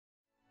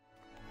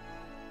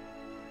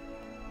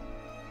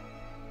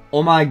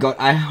Oh my god,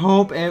 I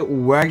hope it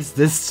works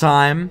this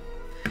time.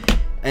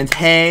 And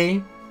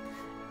hey,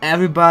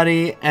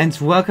 everybody, and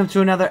welcome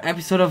to another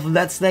episode of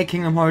Let's Play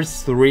Kingdom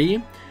Hearts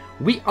 3.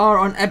 We are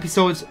on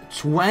episode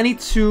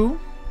 22.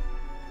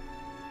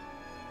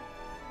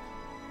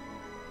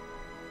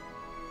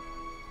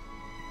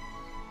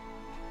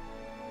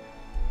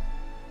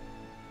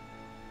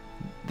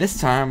 This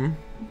time,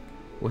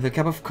 with a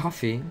cup of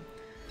coffee.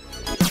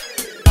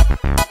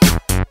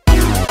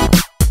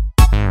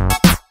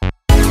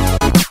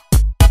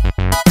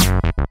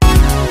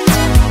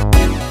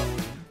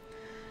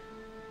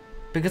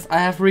 Because I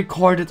have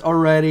recorded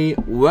already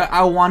where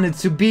I wanted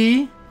to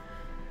be,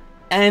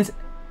 and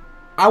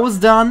I was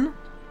done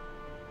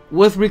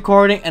with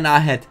recording and I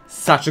had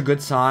such a good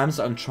time,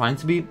 so I'm trying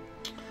to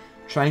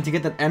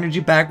get that energy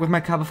back with my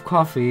cup of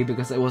coffee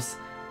because it was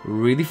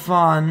really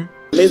fun.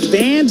 Miss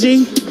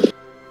Vanjie.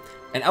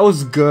 And I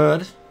was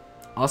good.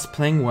 I was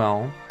playing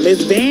well.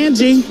 Miss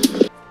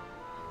Vanjie.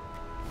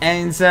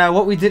 And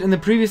what we did in the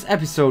previous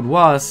episode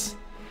was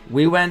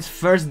we went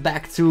first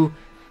back to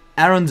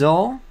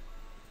Arundel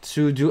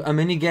to do a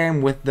mini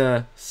game with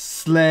the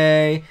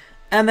sleigh,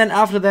 and then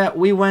after that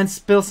we went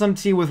spill some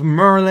tea with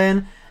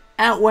Merlin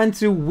and went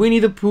to Winnie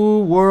the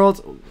Pooh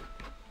world.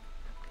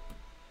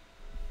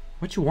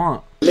 What you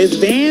want? Miss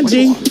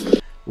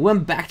Vanjie. We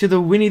went back to the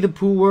Winnie the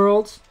Pooh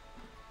world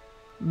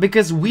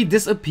because we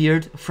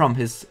disappeared from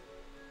his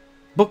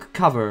book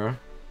cover.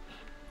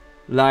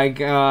 Like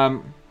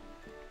no,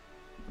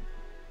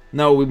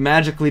 we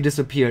magically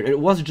disappeared. It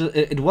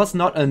was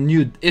not a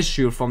new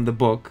issue from the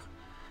book.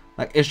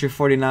 Like issue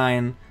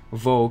 49,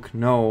 Vogue,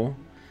 no.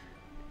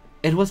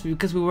 It was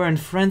because we weren't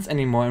friends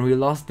anymore and we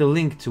lost the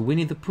link to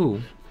Winnie the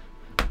Pooh.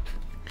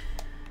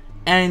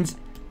 And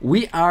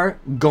we are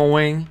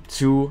going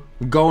to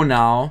go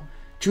now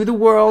to the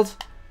world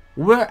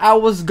where I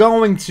was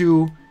going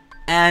to.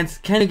 And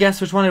can you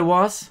guess which one it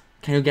was?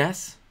 Can you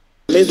guess?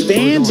 Miss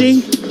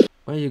Vanjie.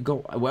 Where you go?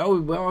 Where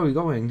are we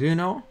going? Do you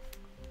know?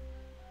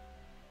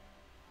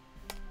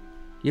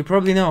 You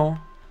probably know.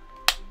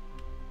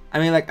 I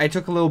mean, like, I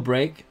took a little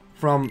break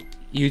from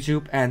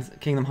YouTube and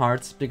Kingdom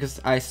Hearts because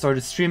I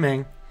started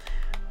streaming.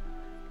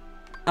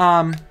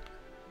 And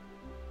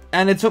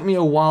it took me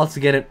a while to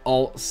get it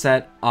all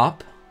set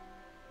up.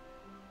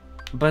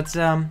 But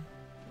now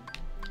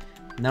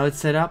it's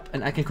set up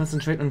and I can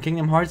concentrate on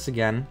Kingdom Hearts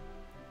again.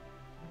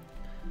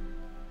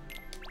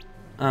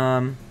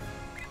 We're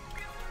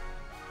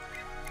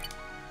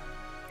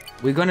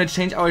gonna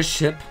change our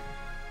ship.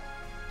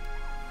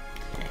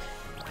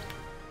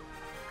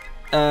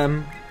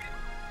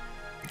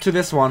 To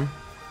this one.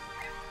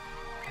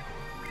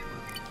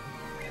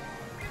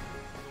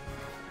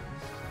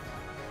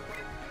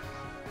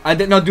 I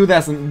did not do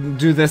this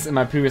in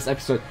my previous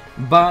episode,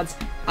 but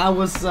I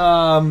was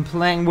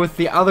playing with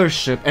the other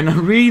ship and I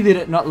really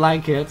did not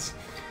like it.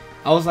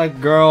 I was like,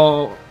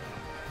 girl,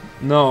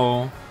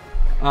 no.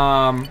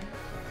 We're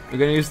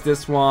gonna use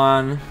this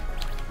one,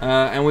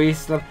 and we're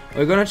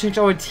gonna change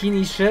our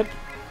teeny ship.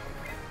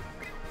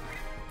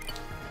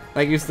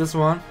 Like, use this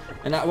one.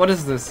 And what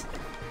is this?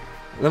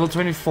 Level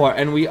 24,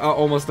 and we are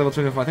almost level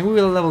 24. I think we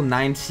were level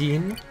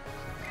 19.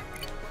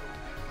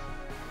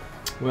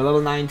 We're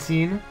level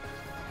 19.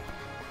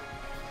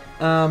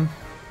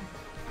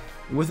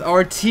 With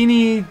our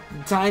teeny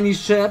tiny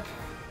ship.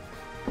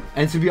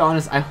 And to be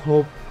honest, I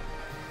hope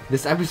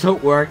this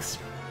episode works.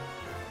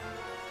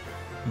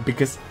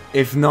 Because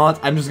if not,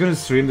 I'm just gonna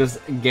stream this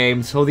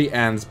game till the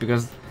end.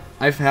 Because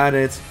I've had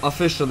it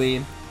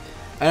officially.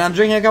 And I'm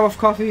drinking a cup of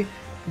coffee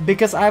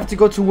because I have to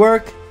go to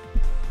work.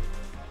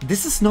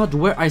 This is not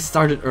where I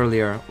started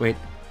earlier. Wait,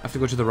 I have to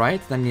go to the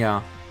right? Then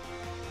yeah.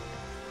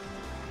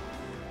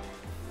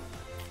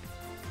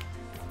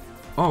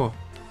 Oh.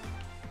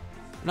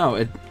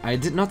 No, I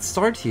did not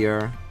start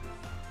here.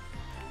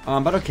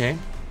 But okay.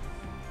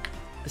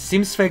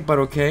 Seems fake, but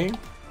okay.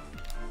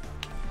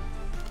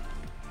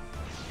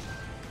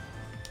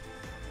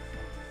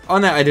 Oh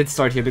no, I did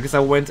start here because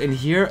I went in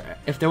here.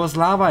 If there was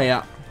lava,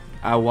 yeah,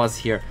 I was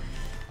here.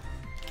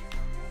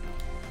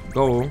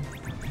 Go.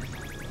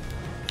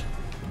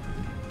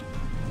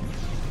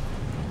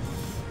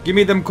 Give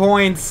me them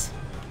coins.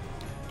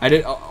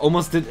 I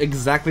almost did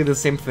exactly the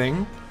same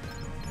thing.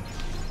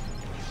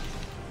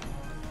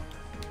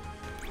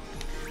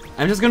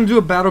 I'm just gonna do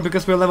a battle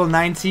because we're level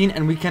 19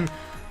 and we can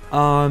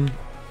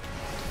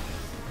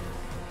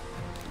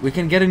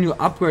get a new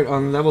upgrade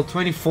on level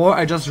 24.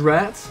 I just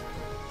read.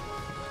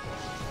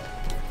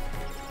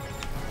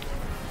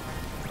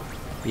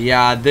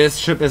 Yeah, this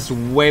ship is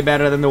way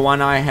better than the one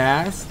I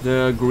had,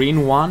 the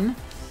green one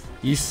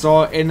you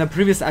saw in the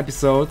previous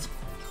episode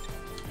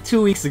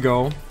 2 weeks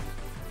ago.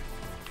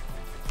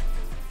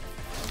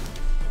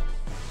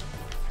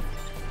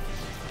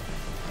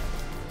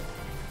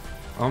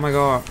 Oh my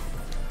god.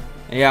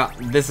 Yeah,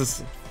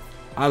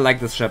 I like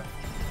this ship.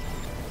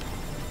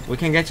 We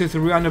can get to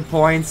 300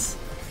 points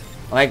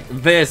like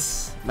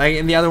this. Like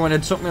in the other one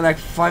it took me like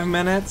 5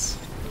 minutes.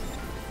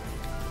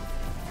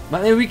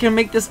 But maybe we can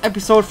make this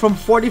episode from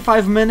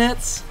 45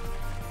 minutes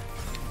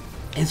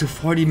into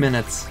 40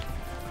 minutes.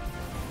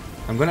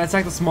 I'm gonna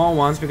attack the small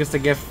ones because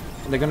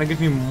they're gonna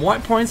give me more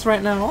points right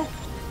now.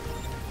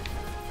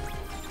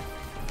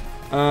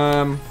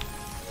 And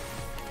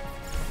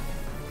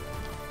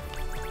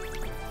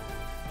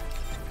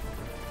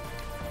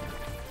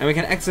we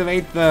can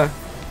activate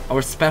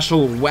our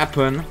special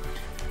weapon.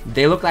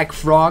 They look like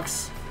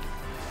frogs.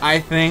 I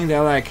think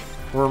they're like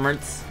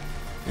hermits.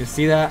 You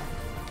see that?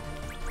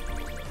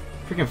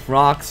 Freaking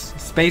frogs.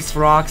 Space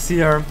frogs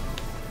here.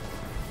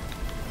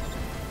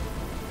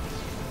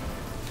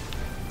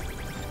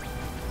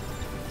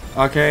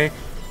 Okay.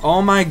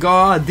 Oh my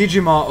god,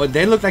 Digimon. Oh,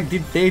 they look like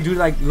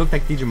look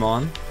like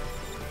Digimon.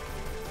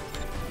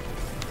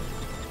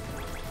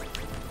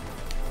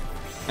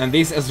 And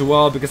these as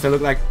well, because they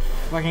look like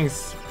fucking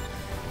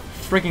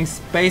freaking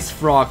space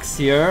frogs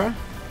here.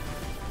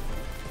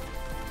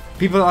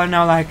 People are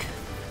now like,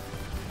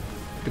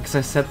 because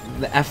I said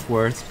the F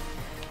word.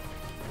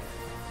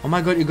 Oh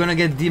my god, you're gonna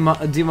get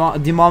demonetized.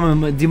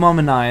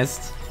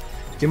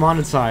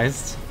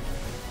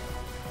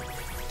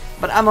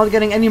 But I'm not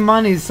getting any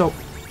money, so.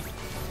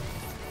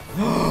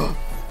 Oh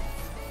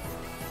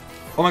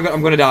my god,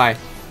 I'm gonna die.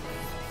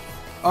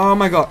 Oh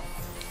my god.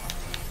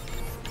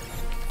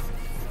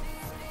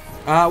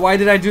 Why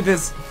did I do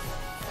this?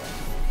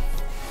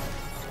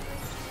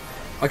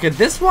 Okay,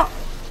 this one.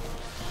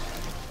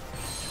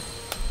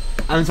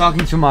 I'm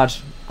talking too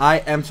much. I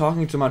am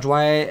talking too much.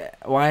 Why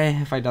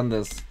have I done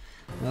this?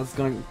 Let's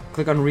gonna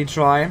click on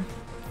retry.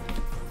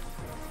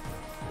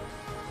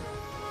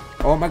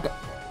 Oh my god.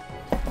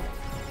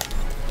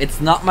 It's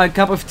not my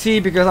cup of tea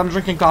because I'm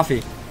drinking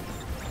coffee.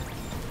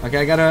 Okay,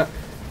 I gotta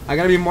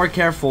be more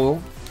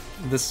careful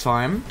this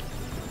time.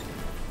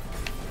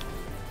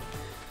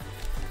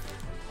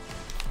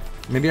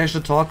 Maybe I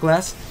should talk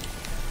less.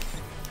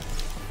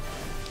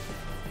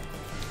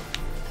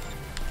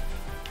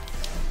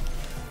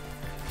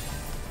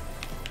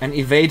 And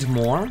evade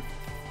more.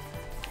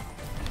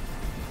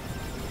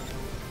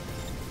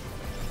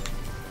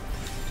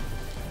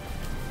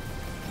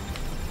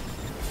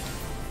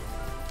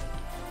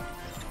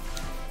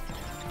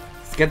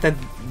 Let's get that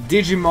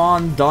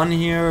Digimon done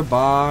here.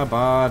 Bye,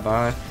 bye,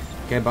 bye.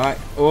 Okay, bye.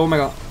 Oh my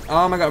god.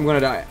 Oh my god, I'm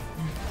gonna die.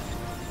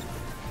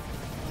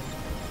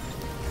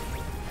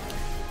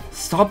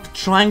 Stop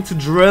trying to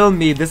drill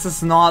me. This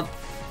is not...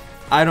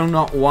 I do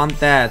not want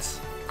that,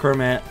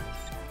 Kermit.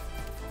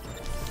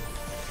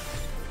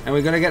 And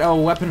we're gonna get our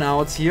weapon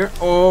out here.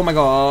 Oh my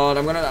god,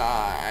 I'm gonna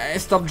die.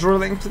 Stop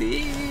drilling,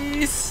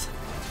 please.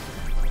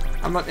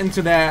 I'm not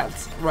into that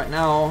right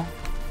now.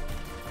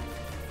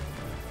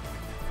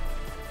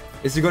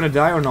 Is he gonna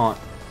die or not?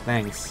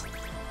 Thanks.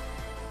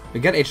 We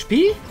get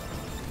HP?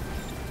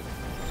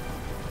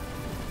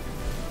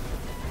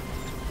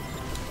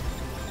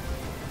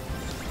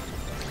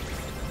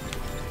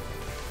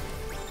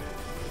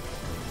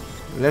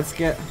 Let's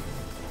get...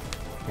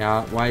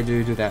 Yeah, why do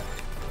you do that?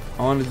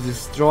 I want to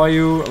destroy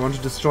you. I want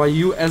to destroy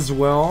you as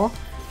well.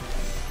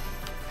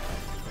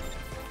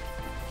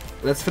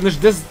 Let's finish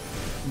this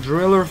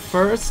driller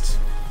first.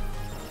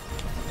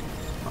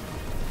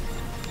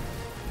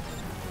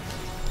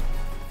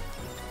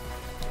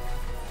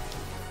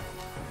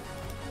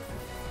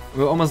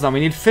 We're almost done. We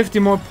need 50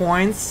 more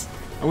points.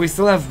 And we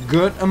still have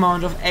good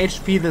amount of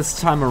HP this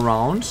time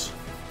around.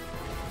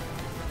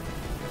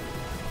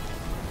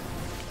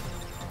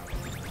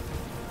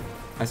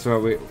 I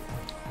swear,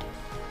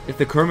 if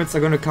the Kermits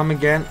are gonna come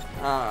again,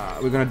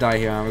 we're gonna die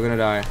here. We're gonna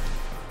die.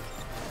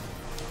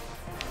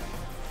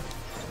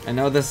 I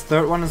know this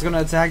third one is gonna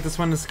attack. This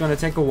one is gonna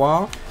take a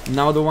while.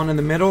 Now the one in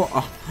the middle.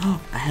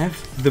 Oh, I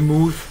have the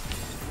move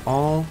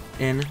all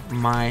in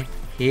my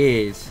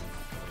head.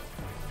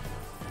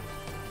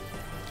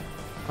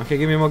 Okay,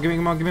 give me more, give me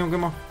more, give me more, give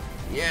me more.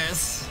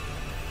 Yes!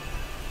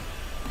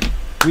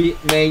 We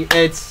made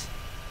it!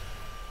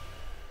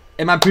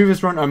 In my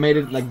previous run, I made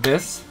it like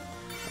this.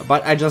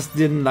 But I just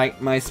didn't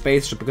like my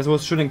spaceship because it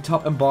was shooting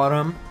top and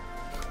bottom.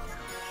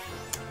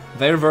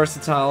 Very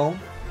versatile.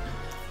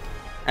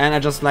 And I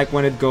just like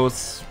when it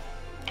goes...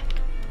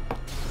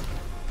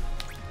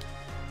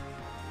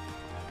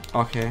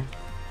 Okay.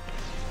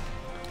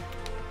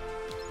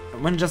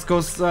 When it just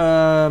goes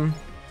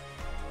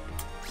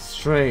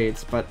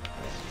straight, but...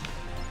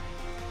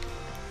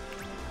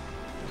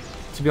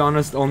 To be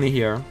honest, only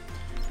here.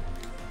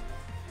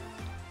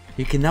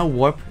 You can now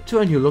warp to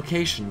a new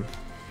location.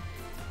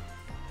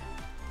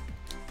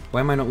 Why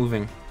am I not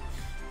moving?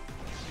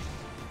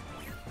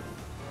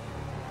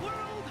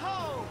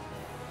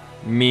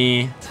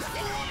 Me.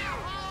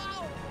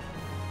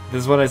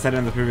 This is what I said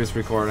in the previous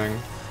recording.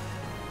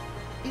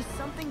 Is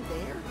something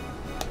there?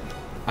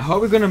 I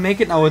hope we're gonna make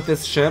it now with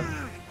this ship,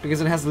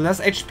 because it has less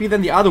HP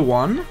than the other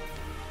one.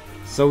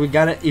 So we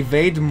gotta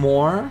evade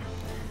more.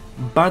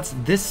 But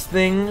this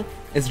thing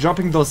is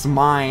dropping those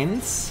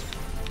mines.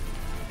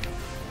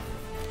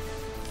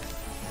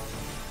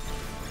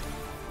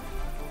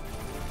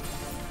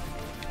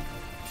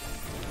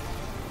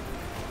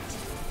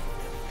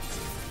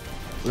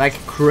 Like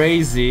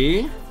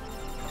crazy.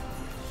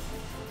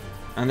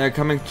 And they're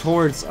coming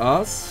towards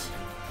us.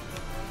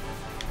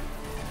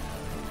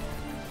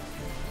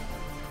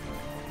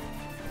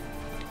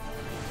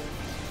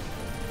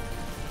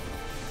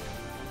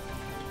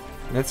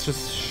 Let's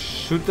just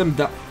shoot them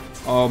down.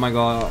 Oh my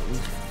god.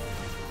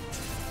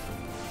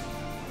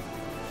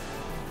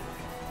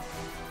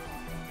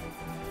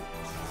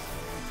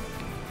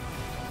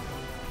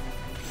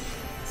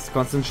 Let's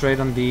concentrate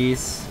on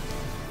these.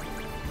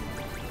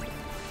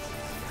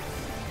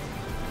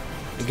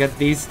 Get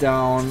these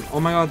down. Oh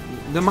my god,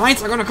 the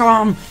mines are gonna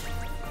come!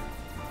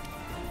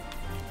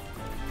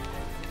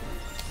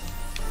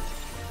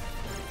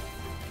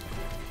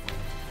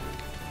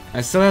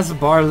 I still have a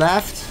bar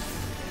left.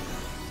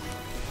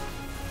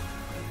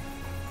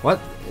 What?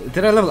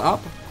 Did I level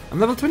up? I'm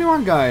level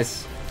 21,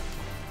 guys.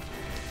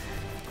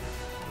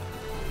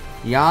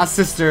 Yeah,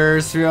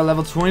 sisters, we are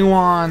level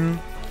 21.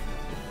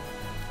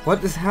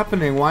 What is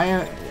happening?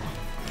 Why?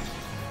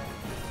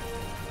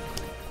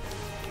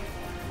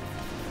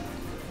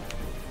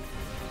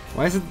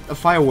 Why is it a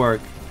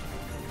firework?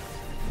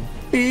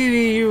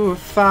 Baby, you a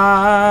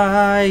firework.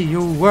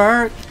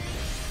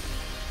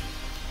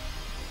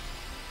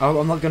 Oh,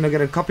 I'm not gonna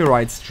get a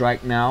copyright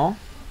strike now.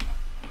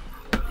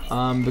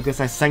 Because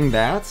I sang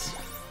that.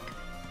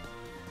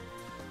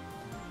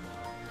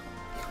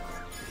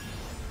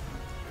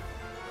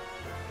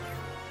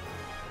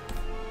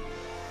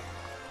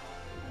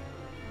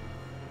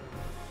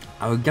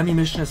 Our gummy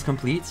mission is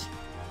complete.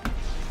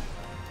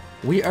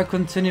 We are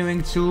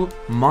continuing to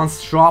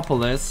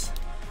Monstropolis,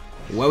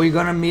 where we're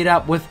gonna meet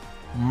up with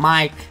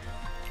Mike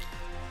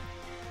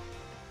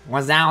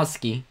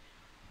Wazowski.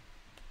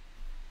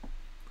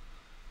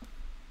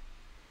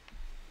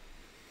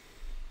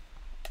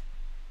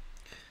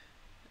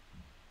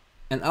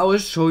 And I will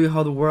show you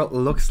how the world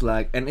looks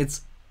like, and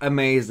it's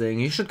amazing.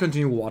 You should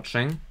continue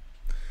watching.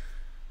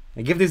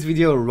 And give this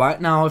video right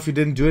now, if you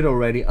didn't do it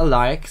already, a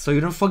like, so you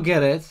don't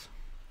forget it.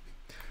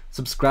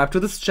 Subscribe to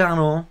this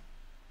channel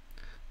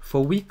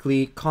for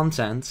weekly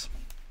content.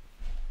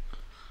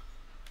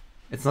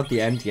 It's not the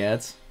end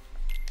yet,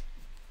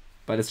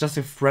 but it's just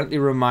a friendly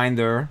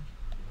reminder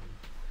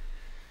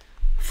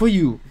for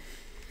you.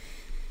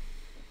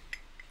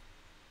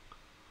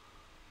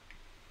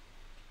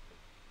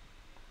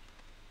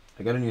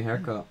 I got a new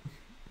haircut.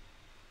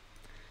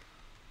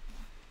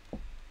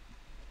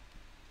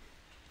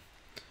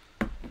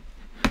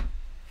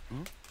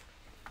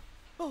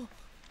 Oh.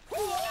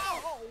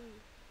 Whoa.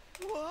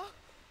 What?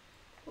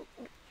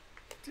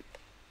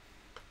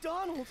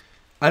 Donald.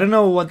 I don't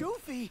know what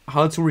Goofy.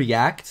 how to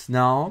react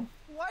now.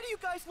 Why do you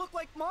guys look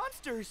like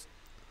monsters?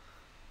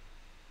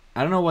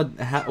 I don't know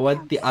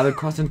what the other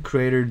content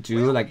creator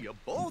do. Like,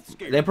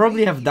 they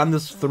probably have done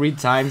this 3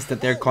 times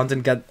that their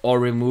content got all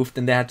removed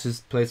and they had to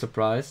play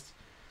surprised.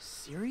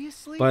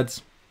 Seriously?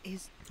 But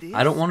Is this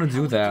I don't want to do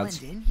how we that.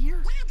 blend in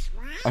here?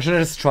 Or should I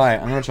just try?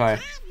 I'm gonna try.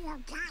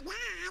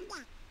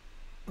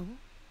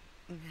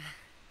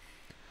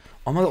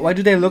 Oh my god, why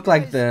do they look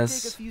like Take a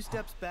this? few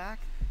steps back.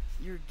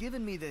 You're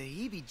giving me the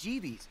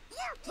heebie-jeebies.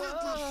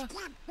 Oh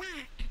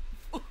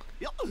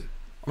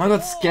my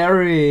god,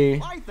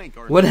 scary. I think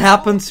our What new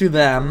happened house to will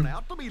them? turn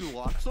out to be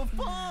lots of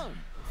fun.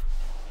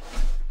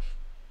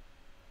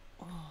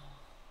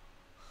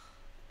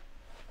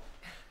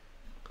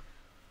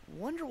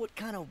 Wonder what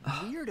kind of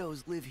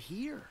weirdos live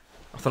here.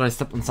 I thought I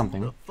stepped on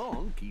something. The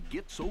thunk he'd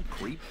get so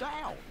creeped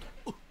out.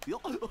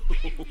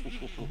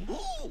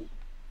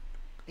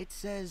 It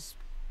says,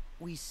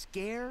 we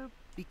scare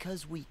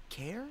because we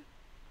care?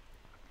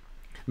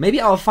 Maybe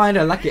I'll find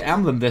a Lucky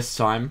Emblem this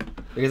time,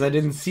 because I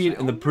didn't see it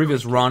in the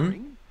previous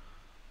run.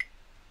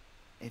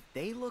 If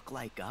they look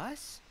like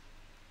us,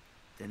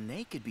 then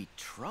they could be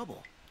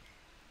trouble.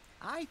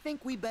 I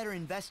think we better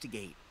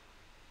investigate.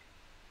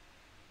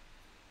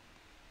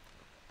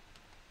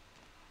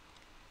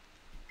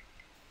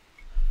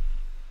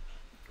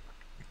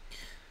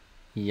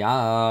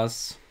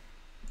 Yes.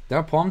 There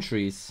are palm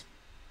trees.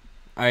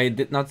 I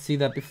did not see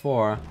that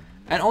before.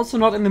 And also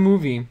not in the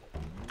movie.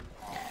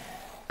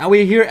 And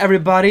we're here,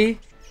 everybody.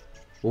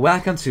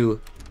 Welcome to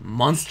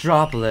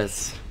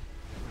Monstropolis.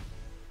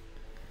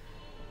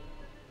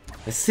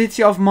 The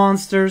city of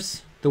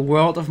monsters, the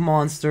world of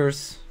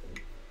monsters,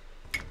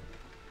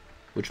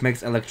 which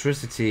makes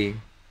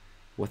electricity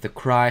with the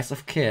cries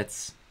of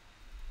kids.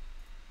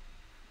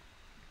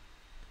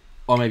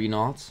 Or maybe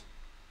not.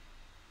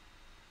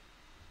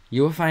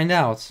 You will find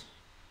out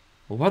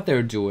what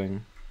they're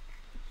doing.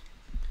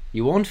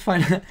 You won't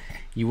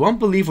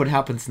believe what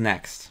happens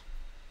next.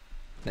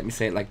 Let me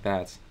say it like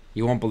that.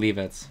 You won't believe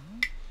it.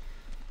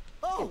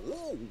 Oh!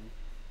 Ooh.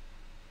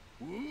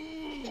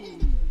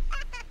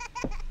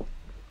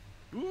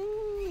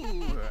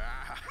 Ooh.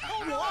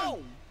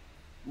 Whoa!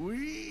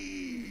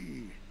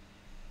 Wee!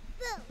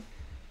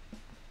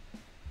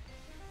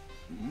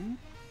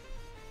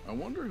 I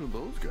wonder who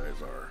those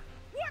guys are.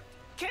 What?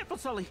 Careful,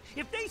 Sully.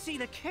 If they see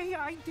the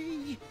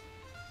KID.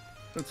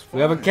 That's fine.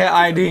 We have a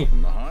KID.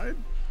 From the hide?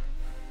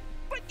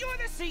 But you're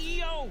the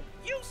CEO.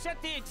 You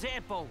set the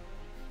example.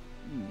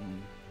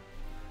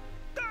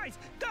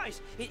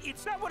 Guys,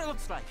 it's not what it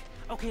looks like.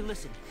 Okay,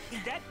 listen.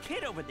 That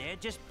kid over there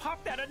just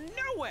popped out of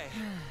nowhere.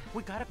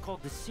 We gotta call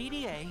the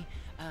CDA.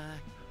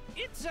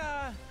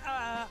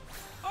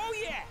 Oh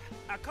yeah,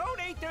 a code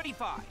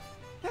 835.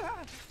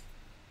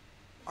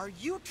 Are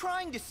you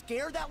trying to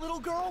scare that little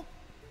girl?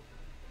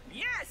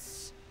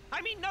 Yes!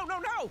 I mean, no.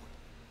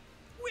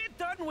 We're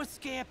done with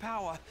scare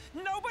power.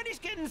 Nobody's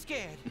getting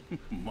scared.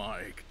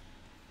 Mike,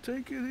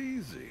 take it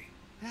easy.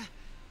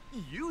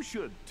 You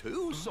should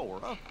too,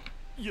 Sora.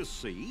 You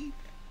see?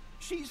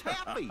 She's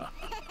happy.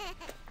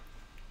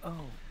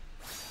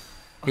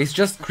 He's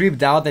just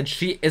creeped out that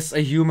she is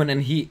a human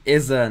and he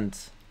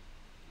isn't.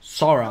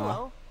 Sora.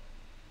 Hello.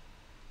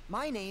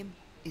 My name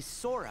is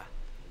Sora.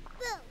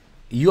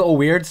 You a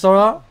weird,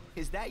 Sora?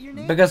 Is that your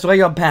name? Because where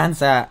your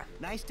pants at?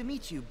 Nice to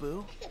meet you,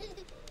 Boo.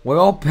 Where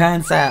your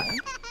pants at?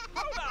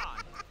 Hold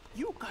on!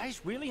 You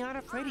guys really aren't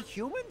afraid of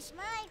humans?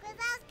 Mike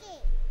Wazowski.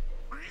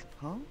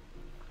 Huh?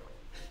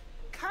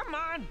 Come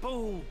on,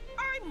 Boo!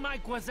 I'm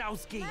Mike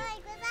Wazowski!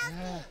 Mike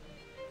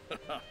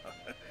Wazowski.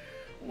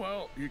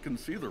 Well, you can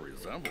see the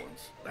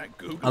resemblance. That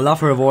Google. I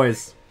love her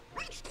voice.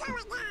 What's going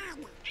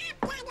on?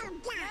 I'm gonna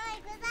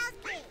Mike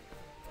Wazowski.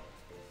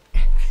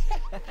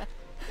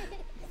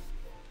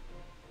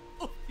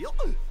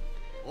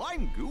 Well,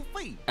 I'm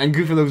Goofy. And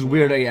Goofy looks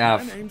weird My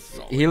AF. name's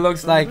Sully. He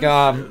looks So like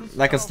this is-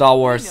 a Star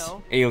Wars You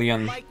know,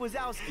 alien. Mike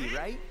Wazowski,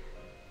 right?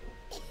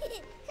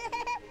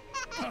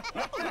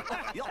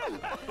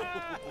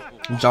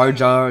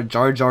 Jar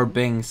Jar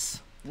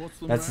Binks. What's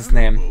the That's his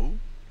matter, name. Boo?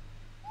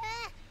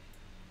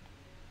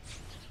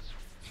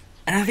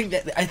 And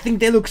I think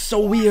they look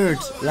so weird.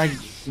 Like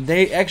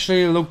they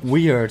actually look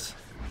weird.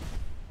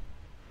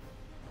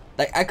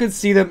 Like I could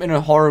see them in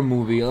a horror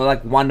movie, or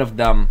like one of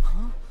them.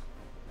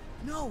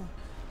 No.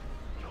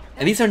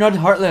 And these are not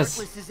heartless.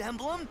 Heartless's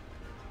emblem?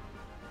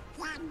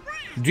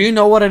 Do you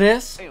know what it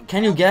is? And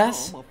Can you how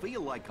guess? come I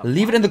feel like I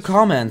Leave it in the might have seen them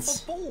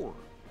comments. before?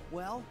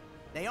 Well,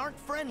 they aren't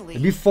friendly.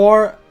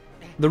 Before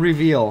the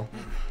reveal.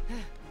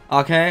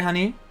 Okay,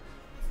 honey?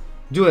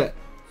 Do it.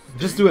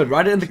 Just do it.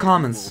 Write it in the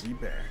comments. We'll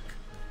be back.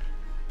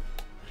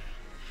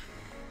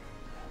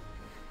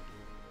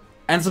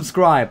 And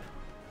subscribe.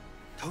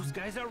 Those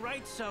guys are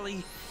right,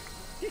 Sully.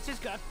 This has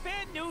got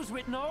bad news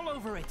written all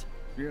over it.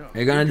 Yeah, You're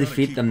we gonna gotta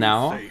defeat keep them Boo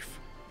now? safe.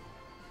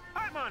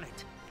 I'm on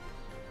it.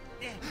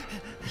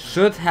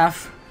 Should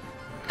have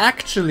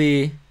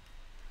actually,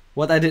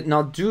 what I did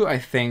not do, I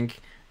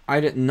think, I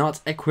did not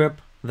equip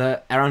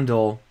the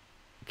Arundel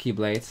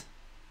Keyblade.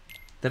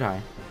 Did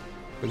I?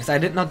 Because I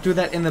did not do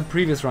that in the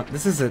previous run.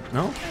 This is it,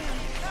 no?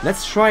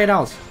 Let's try it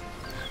out.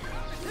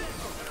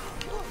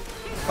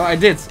 Oh, I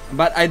did,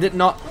 but I did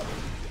not.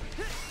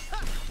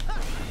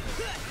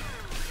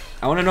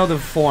 I want to know the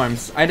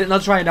forms. I did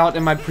not try it out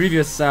in my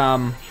previous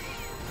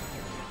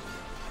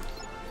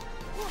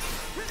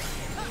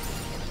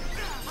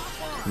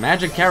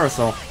Magic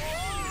Carousel.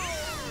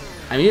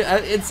 I mean,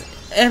 it's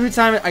every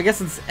time. I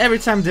guess it's every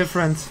time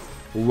different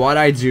what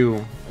I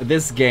do.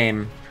 This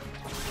game.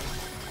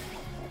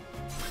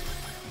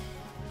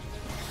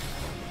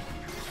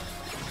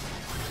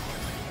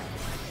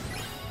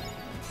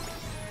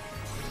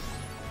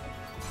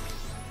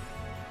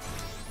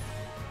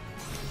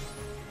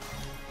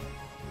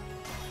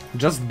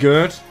 Just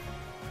good.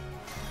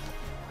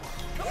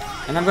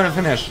 And I'm gonna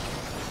finish.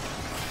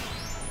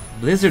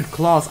 Blizzard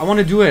Claws. I want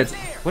to do it.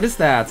 What is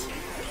that?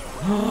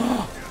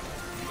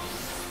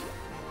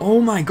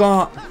 Oh my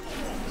god.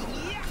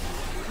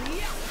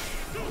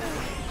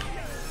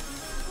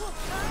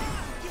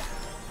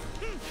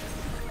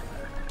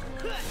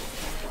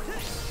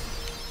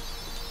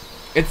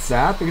 It's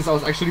sad because I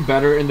was actually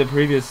better in the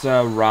previous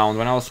round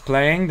when I was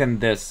playing than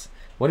this.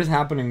 What is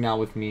happening now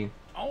with me?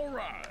 All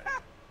right.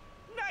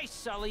 Nice,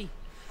 Sully.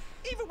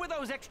 Even with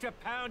those extra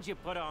pounds you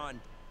put on.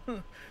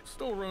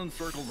 Still running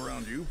circles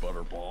around you,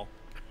 Butterball.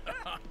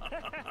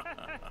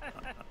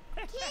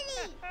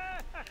 Kitty.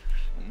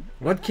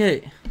 What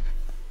Kate?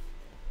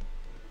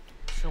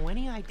 So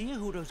any idea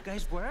who those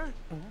guys were?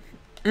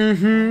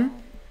 Mm-hmm.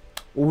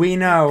 We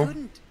know.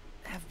 Couldn't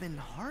have been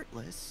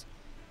heartless.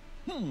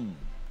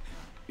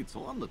 It's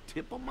on the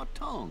tip of my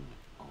tongue.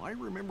 I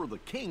remember the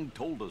king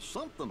told us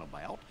something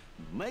about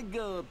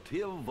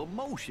negative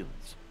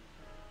emotions.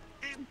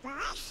 I'm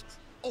brushed.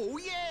 Oh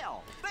yeah,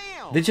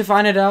 damn. Did you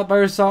find it out by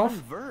yourself?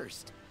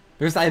 Versed.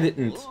 Because I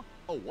didn't.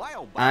 A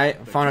while back,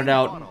 I the found it king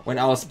out fought a when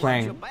I whole was bunch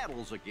playing. of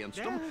battles against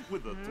him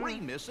with the 3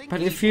 missing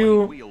But if Keyblade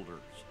you- wielders.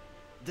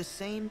 The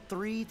same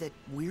 3 that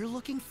we're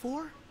looking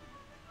for?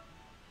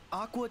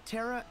 Aqua,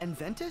 Terra, and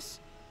Ventus?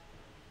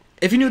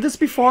 If you knew this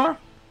before,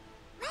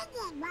 We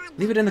did one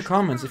leave it in the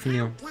comments if you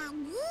knew.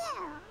 than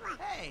you.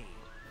 Hey,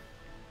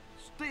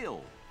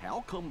 still,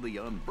 how come the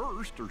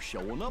Unversed are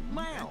showing up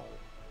now?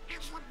 I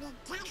should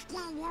be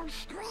testing your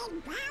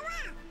screen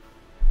power.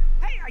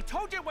 Hey, I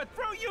told you we're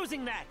through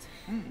using that!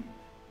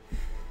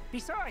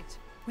 Besides,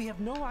 we have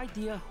no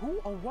idea who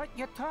or what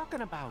you're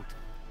talking about.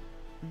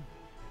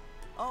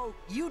 Oh,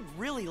 you'd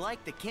really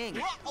like the king.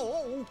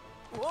 Oh,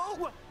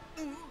 order!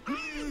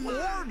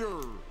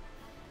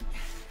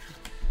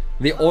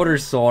 The Order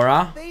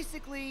Sora.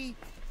 Basically,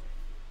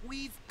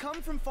 we've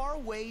come from far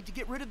away to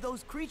get rid of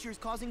those creatures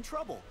causing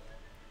trouble.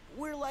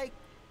 We're like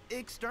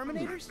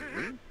exterminators?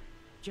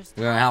 Just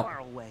Yeah, how how- far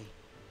away?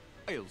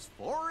 As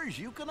far as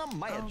you can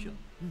imagine.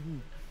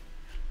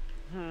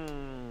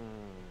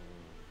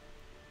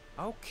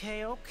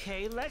 Okay,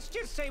 okay. Let's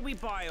just say we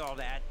buy all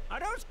that. Are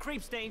those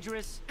creeps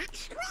dangerous?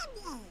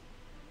 Extremely.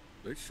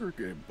 They sure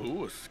gave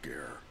Boo a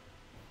scare.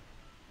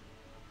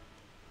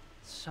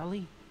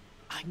 Sully,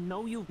 I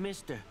know you've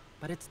missed her,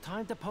 but it's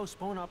time to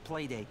postpone our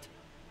playdate.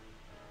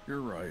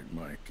 You're right,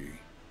 Mikey.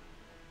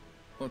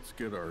 Let's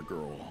get our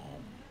girl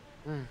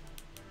home.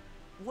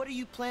 What are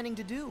you planning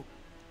to do?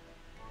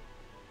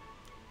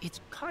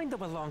 It's kind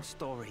of a long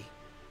story,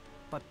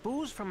 but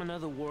Boo's from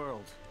another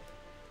world.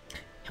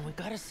 And we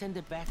gotta send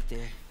it back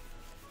there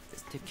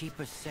to keep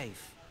her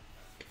safe.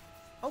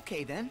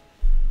 Okay then.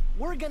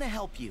 We're gonna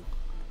help you.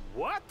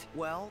 What?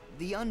 Well,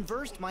 the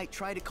unversed might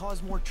try to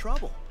cause more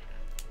trouble.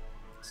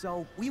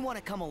 So, we want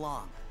to come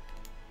along.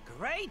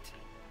 Great!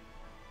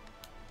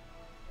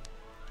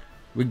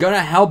 We're gonna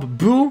help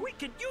Boo, We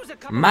could use a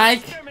couple Mike,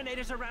 of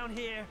exterminators around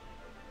here.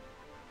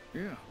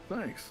 Yeah,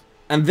 thanks.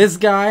 and this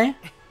guy.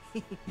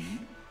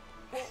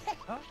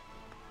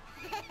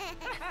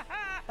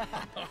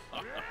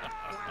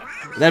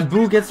 That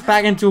Boo gets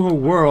back into her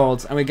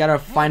world, and we gotta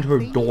find her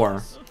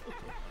door.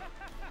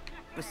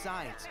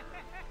 Besides,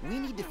 we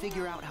need to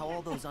figure out how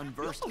all those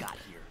unversed got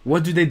here.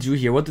 What do they do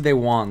here? What do they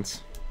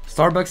want?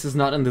 Starbucks is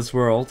not in this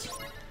world.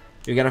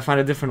 You gotta find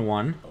a different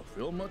one. I'll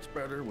feel much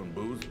better when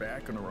Boo's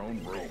back in her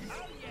own room.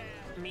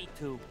 Me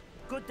too.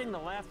 Good thing the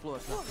last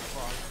floor's not too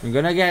far. We're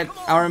gonna get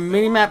our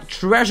minimap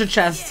treasure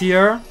chest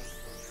here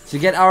to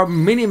get our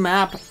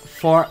minimap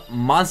for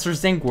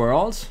Monsters Inc.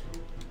 World.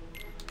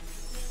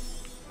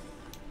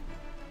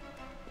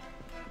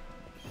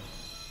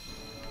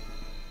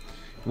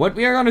 What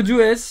we are gonna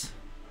do is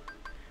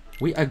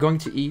we are going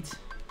to eat.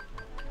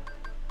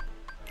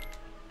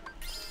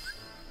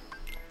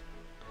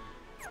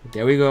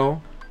 There we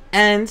go.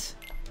 And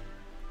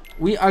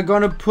we are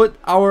gonna put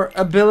our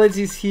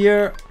abilities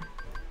here.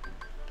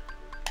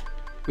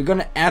 We're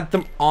gonna add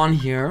them on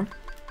here.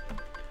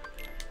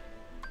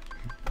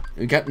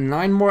 We got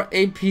 9 more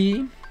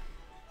AP.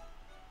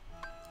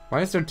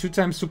 Why is there 2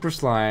 times super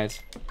slide?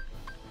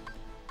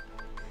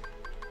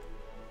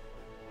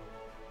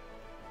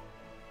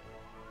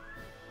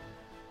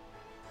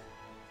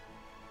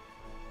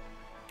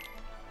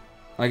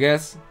 I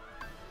guess.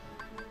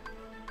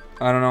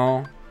 I don't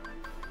know.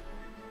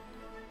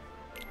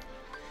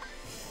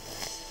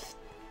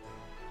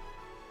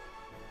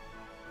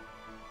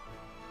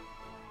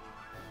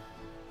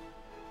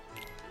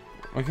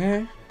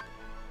 Okay.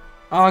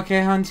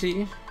 Okay,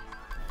 Hunty.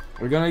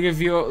 We're gonna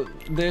give you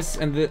this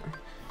and the.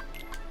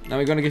 Now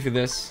we're gonna give you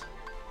this.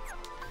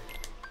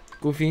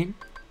 Goofy.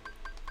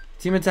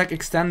 Team attack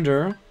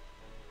extender.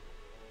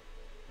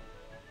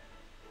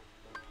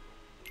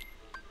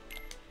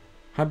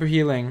 Hyper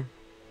healing.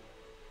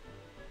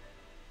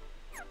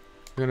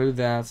 We're gonna do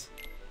that.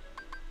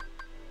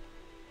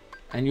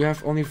 And you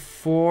have only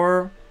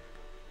 4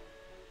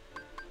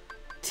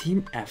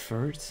 team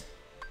effort.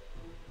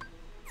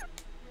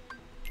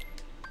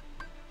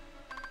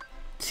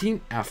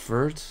 Team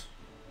effort?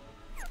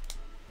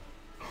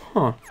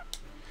 Huh.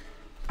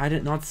 I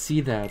did not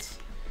see that.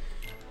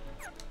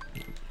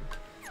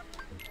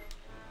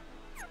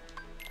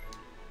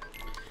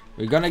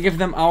 We're gonna give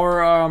them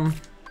our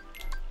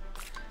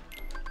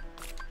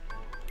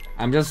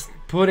I'm just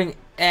putting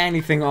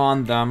anything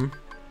on them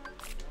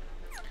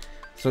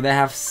so they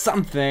have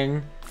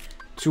something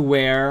to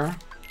wear.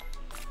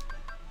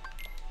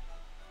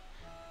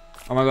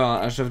 Oh my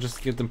god, I should have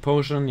just given them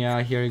potion.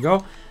 Yeah, here you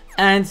go.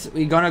 And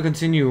we're gonna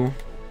continue.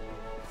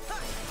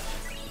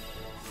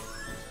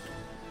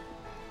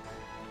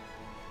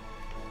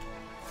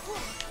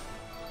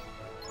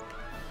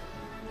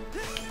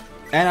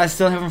 And I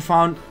still haven't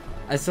found,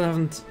 I still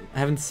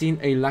haven't seen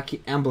a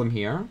Lucky Emblem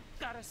here.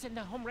 Gotta send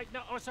her home right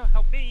now, or so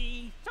help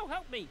me! So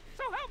help me!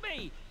 So help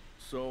me!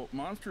 So,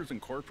 Monsters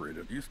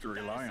Incorporated used to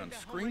rely on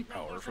screen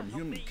power from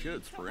human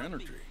kids for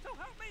energy.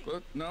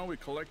 But now we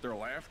collect their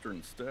laughter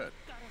instead.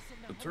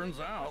 It turns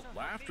out,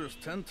 laughter is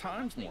 10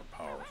 times more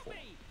powerful.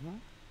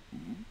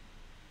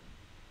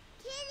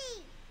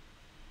 Kitty.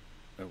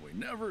 And we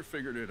never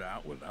figured it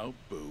out without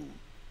Boo.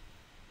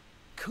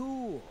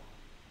 Cool.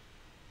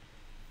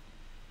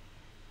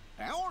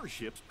 Our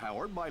ship's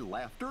powered by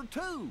laughter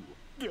too.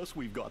 Guess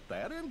we've got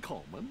that in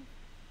common.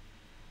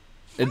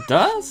 It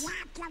does?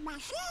 Not the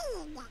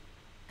machine.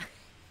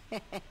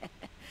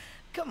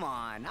 Come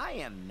on, I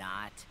am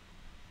not.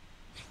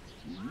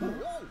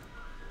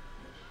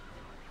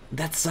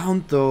 That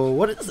sound though,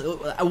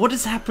 what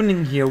is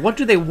happening here? What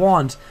do they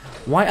want?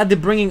 Why are they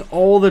bringing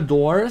all the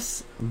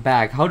doors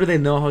back? How do they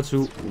know how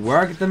to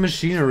work the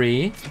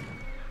machinery?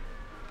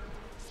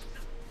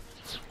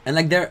 And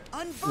like they're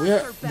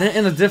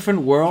in a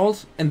different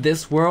world, in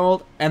this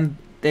world, and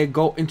they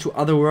go into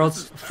other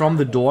worlds from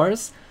the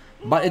doors,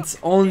 but it's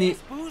only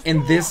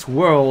in this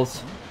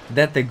world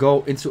that they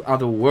go into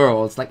other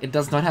worlds. Like it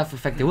does not have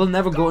effect. They will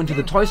never go into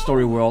the Toy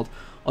Story world.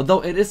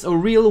 Although it is a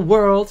real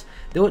world,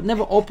 they would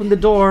never open the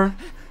door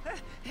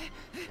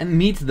and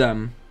meet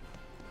them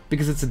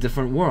because it's a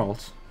different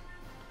world.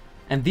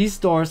 And these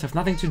doors have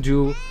nothing to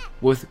do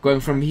with going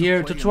from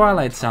here to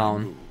Twilight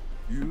Town.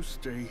 You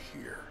stay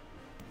here.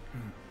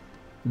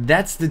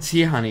 That's the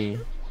tea, honey.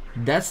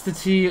 That's the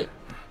tea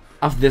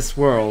of this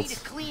world. Need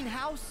a clean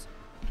house?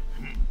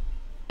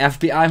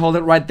 FBI, hold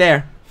it right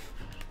there.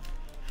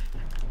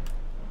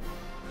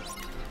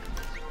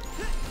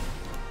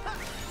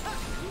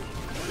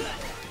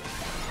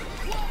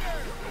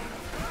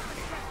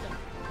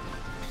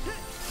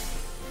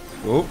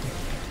 Oh.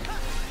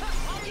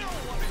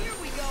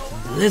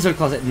 Lizard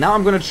closet. Now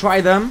I'm gonna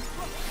try them.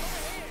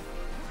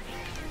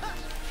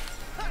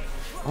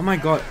 Oh my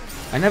god.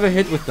 I never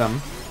hit with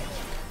them.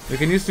 We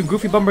can use the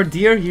Goofy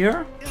Bombardier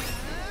here.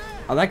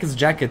 I like his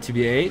jacket,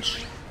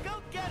 TBH.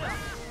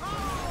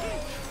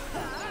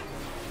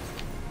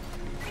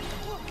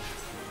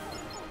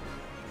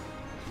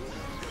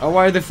 Oh,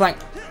 why are they flying?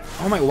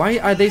 Oh my, why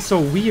are they so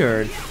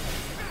weird?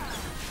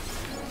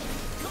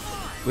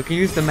 We can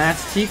use the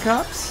Matt's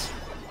teacups.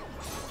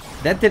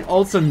 That did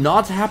also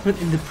not happen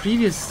in the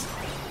previous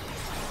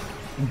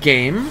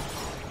game.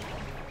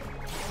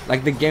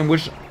 Like the game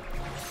which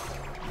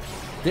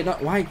did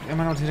not. Why am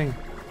I not hitting?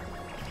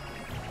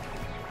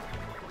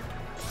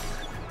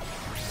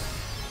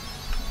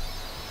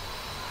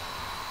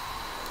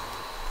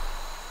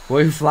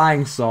 We're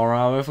flying,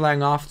 Sora. We're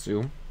flying off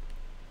too.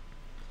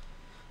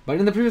 But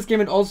in the previous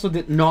game, it also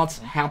did not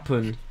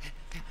happen.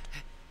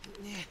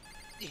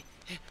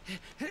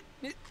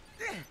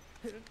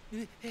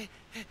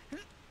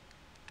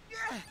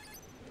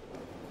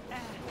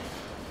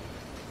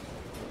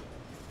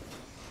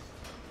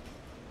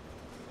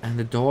 And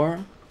the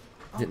door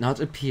did not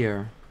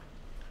appear.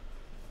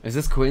 Is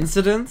this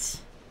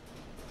coincidence?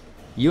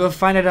 You will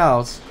find it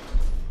out.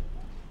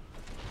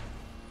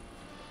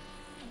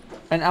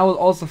 And I will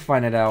also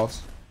find it out.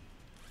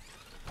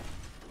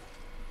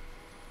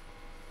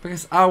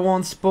 Because I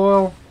won't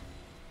spoil.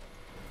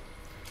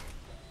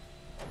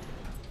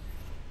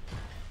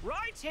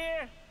 Right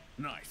here.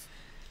 Nice.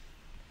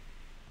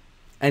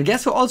 And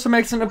guess who also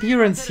makes an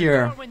appearance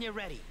here? When you're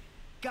ready.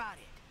 Got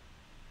it.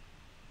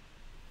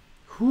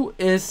 Who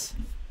is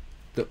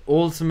the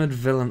ultimate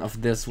villain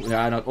of this?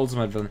 Yeah, not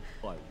ultimate villain,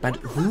 but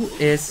who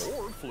is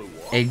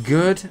a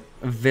good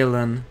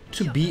villain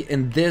to be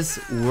in this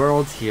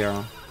world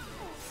here?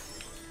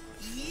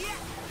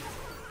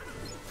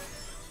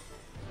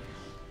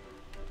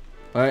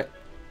 But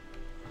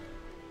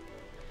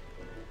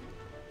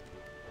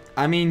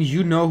I mean,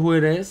 you know who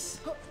it is.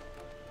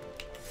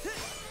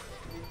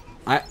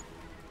 I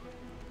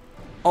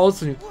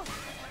also knew.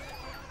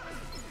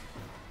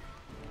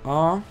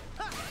 Oh,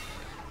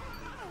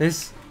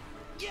 this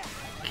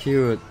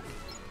cute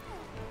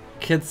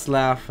kids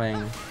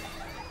laughing.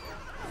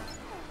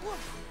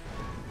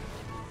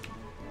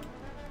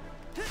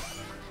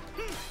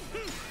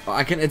 Oh,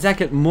 I can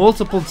attack it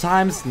multiple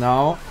times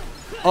now.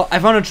 Oh, I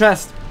found a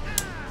chest.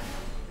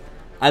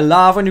 I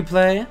love when you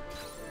play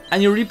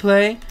and you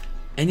replay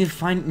and you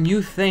find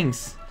new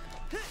things.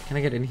 Can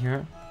I get in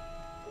here?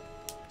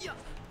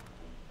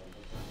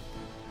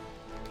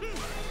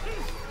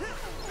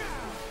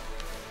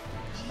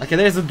 Okay,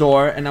 there's a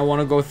door and I want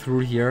to go through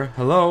here.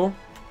 Hello?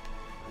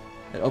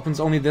 It opens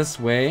only this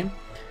way,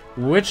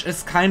 which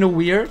is kind of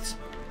weird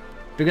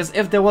because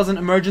if there was an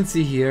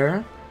emergency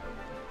here,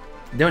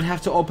 they would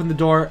have to open the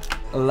door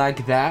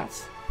like that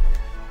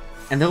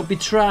and they would be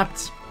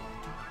trapped.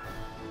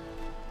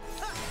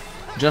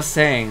 Just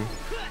saying.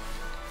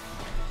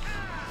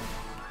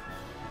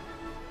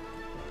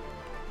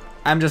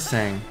 I'm just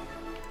saying.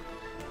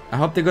 I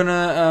hope they're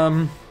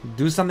gonna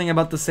do something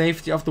about the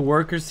safety of the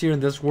workers here in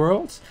this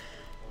world,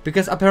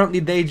 because apparently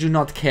they do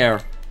not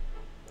care.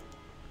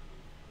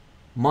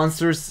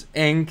 Monsters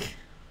Inc.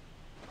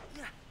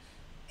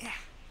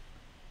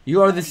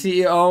 You are the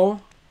CEO.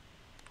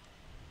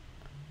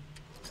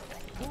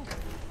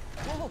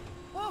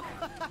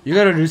 You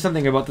gotta do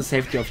something about the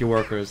safety of your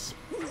workers.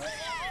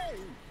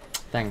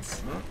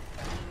 Thanks.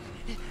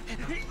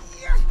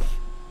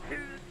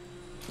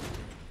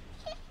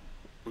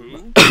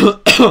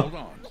 Hold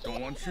on.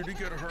 Don't want you to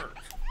get hurt.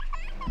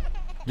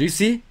 Do you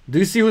see? Do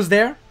you see who's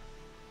there?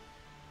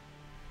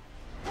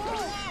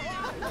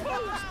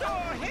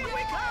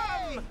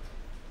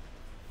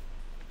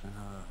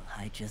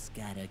 I just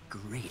got a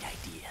great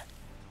idea.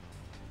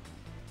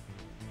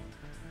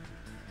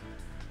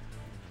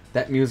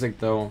 That music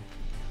though.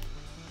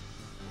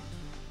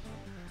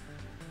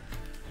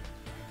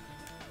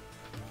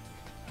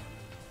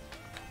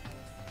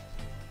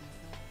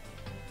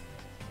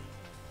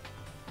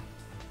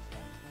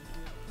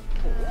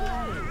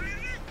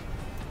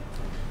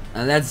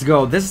 And let's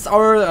go. This is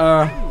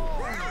our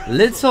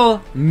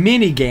little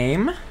mini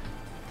game.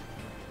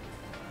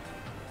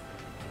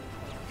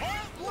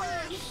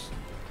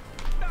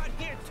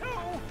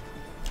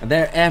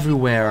 They're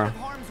everywhere,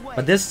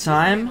 but this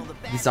time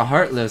these are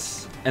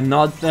heartless and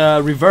not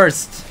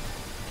reversed.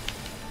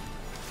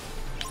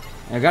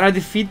 I gotta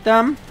defeat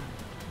them.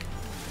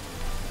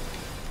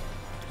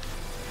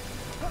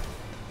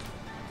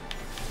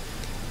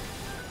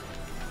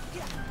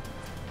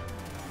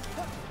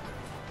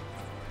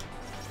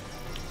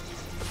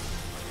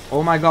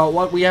 Oh my god,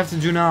 what we have to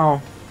do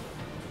now?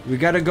 We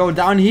gotta go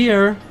down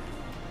here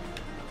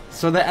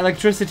so the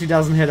electricity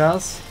doesn't hit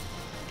us.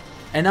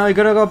 And now we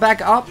gotta go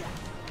back up.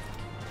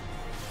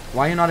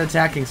 Why are you not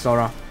attacking,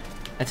 Sora?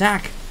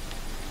 Attack!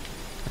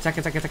 Attack,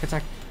 attack, attack,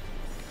 attack.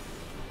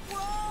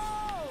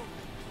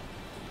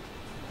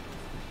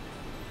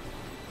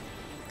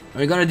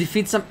 We're gonna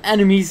defeat some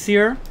enemies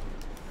here.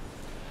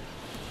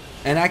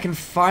 And I can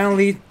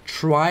finally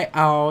try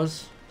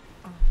out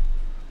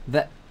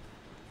the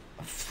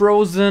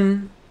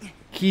frozen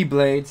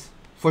keyblade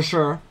for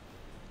sure.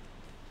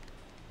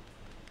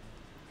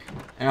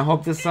 And I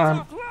hope this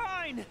time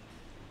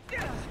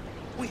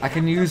I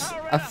can use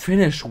a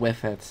finish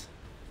with it.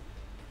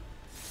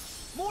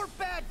 More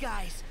bad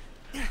guys.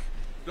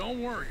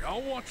 Don't worry,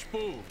 I'll watch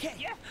Boo.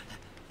 Yeah.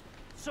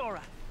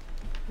 Sora,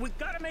 we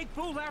gotta make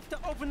Boo have to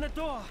open the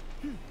door.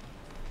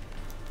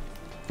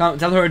 Come,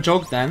 tell her a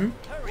joke then.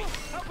 Hurry,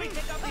 help me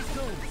take out these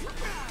goons.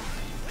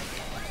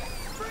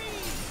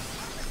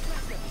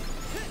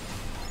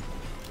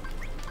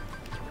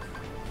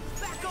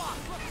 Back off.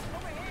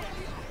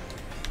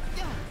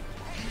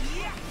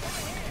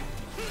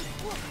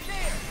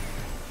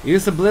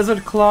 Use the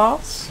blizzard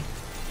claws.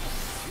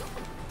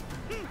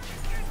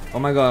 Oh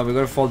my god, we're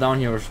gonna fall down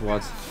here or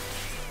what?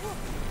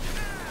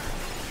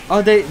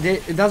 Oh,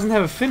 it doesn't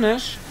have a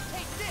finish.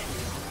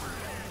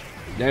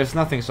 There's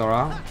nothing,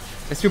 Sora.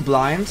 Is you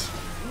blind?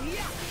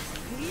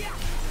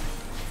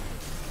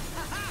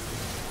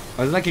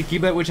 Oh, it's like a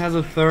keyblade which has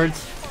a third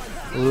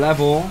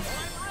level.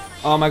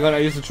 Oh my god, I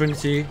used the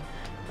Trinity.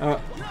 Oh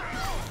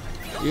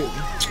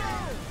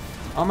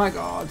my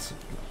god.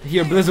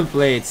 Here, blizzard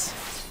blades.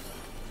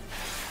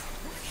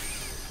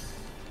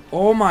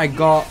 Oh my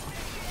god.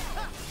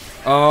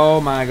 Oh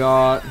my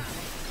god.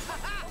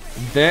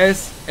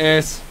 This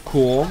is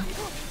cool.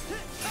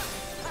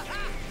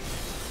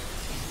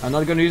 I'm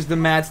not gonna use the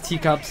mad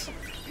teacups.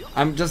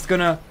 We're just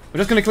gonna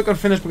click on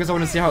finish because I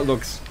wanna see how it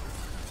looks.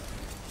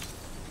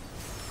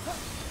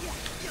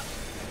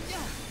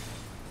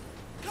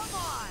 Come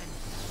on.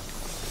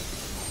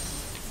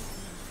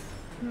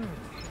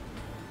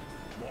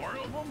 More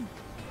of them?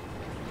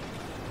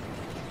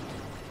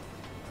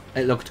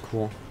 It looked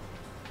cool.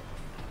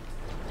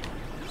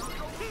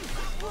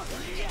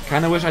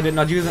 Kinda wish I did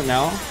not use it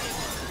now.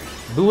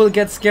 Boo will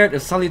get scared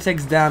if Sully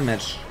takes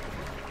damage.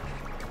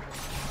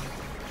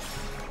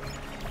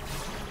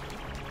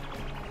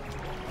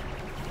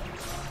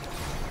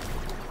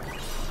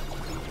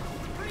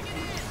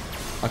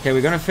 Okay,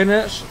 we're gonna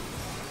finish.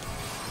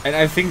 And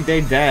I think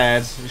they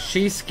dead.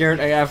 She's scared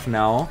AF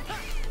now.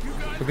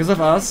 Because of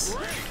us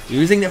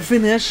using the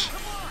finish.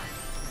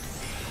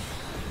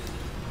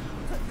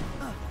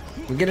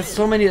 We get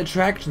so many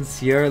attractions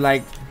here,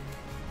 like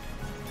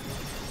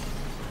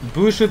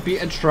Boo should be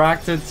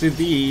attracted to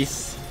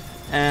these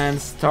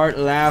and start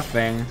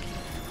laughing.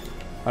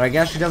 But I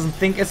guess she doesn't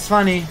think it's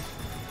funny.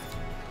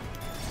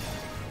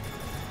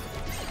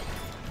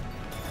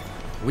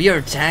 We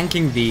are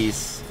tanking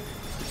these.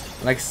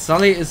 Like,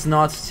 Sully is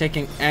not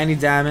taking any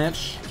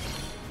damage.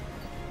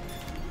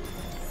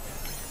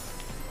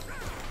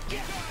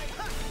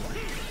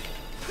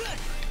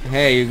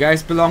 Hey, you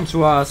guys belong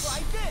to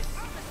us.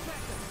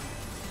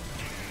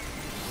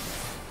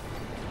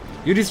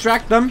 You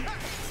distract them.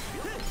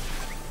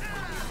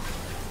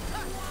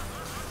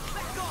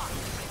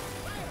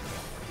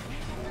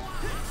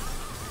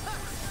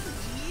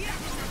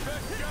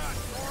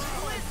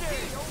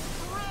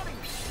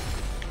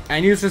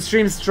 And use the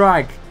stream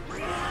strike.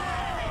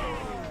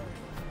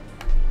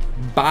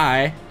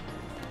 Bye.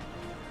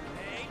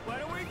 Hey,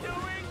 what are we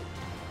doing?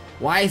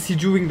 Why is he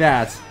doing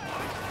that?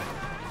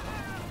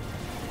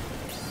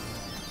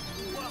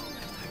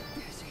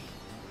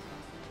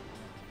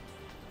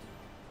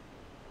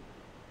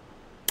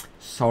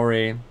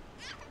 Sorry,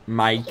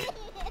 Mike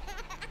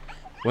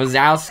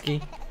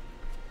Wazowski.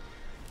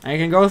 I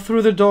can go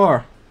through the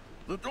door.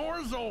 The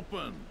door's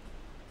open.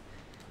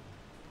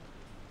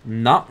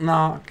 Knock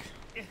knock.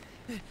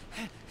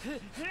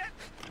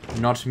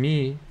 Not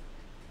me.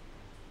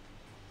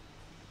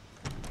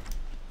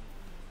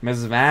 Miss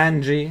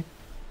Vanjie.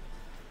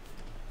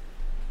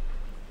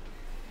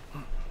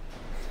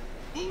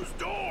 Whose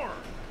door?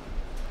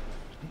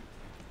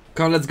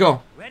 Come, let's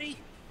go. Ready?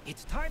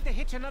 It's time to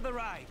hitch another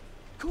ride.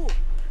 Cool.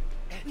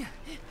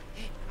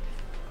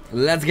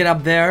 Let's get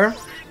up there.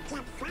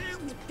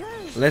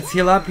 Let's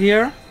heal up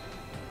here.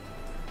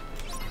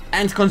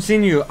 And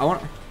continue. I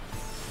want...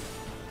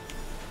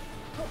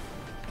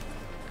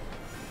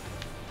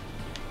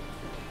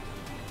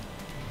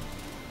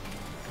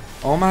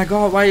 Oh my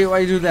god, why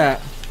you do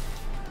that?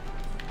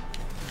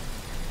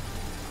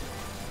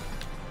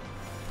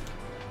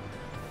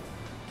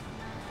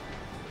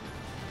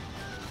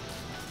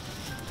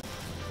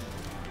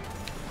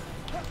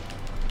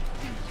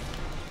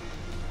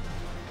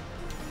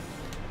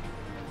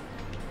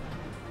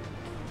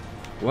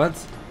 What?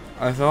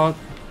 I thought...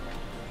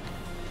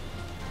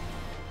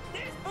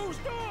 There's Boo's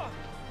door.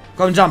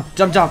 Come, jump,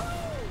 jump, jump.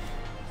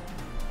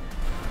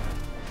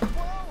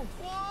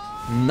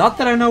 Not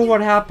that I know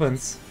what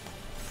happens.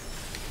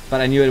 But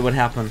I knew it would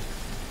happen.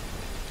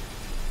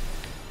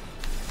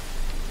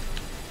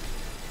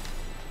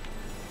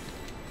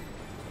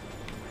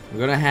 We're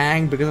gonna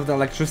hang because of the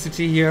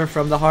electricity here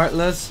from the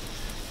Heartless.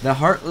 The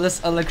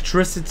Heartless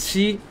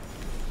electricity.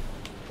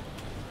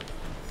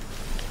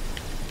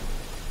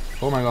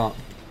 Oh my god.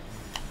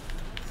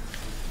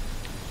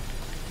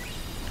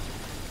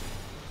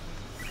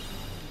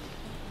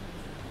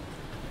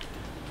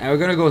 And we're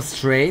gonna go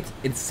straight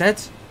instead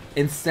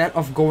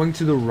of going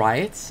to the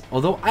right.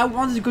 Although I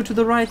wanted to go to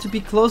the right to be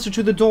closer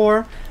to the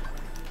door.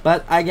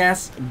 But I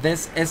guess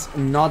this is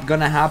not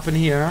gonna happen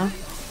here.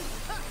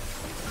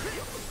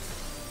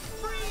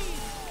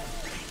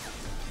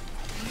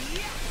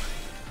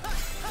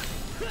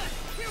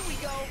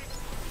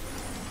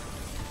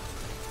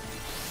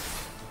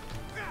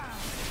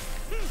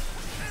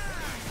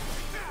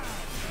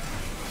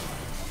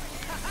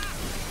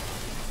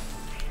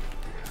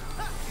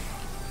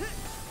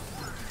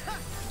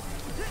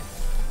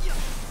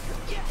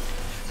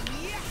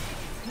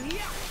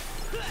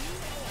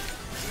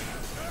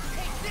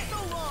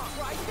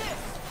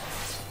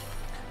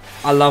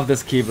 I love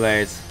this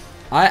Keyblade.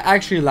 I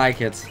actually like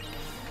it.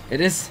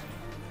 It is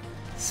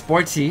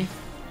sporty.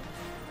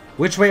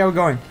 Which way are we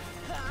going?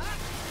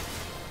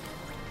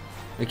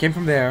 We came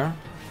from there.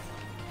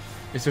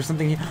 Is there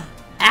something here?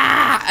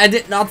 Ah! I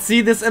did not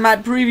see this in my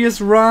previous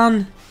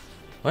run.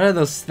 What are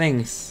those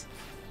things?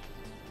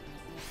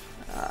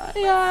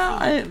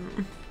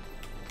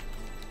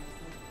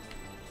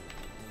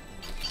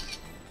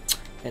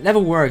 It never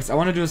works. I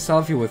want to do a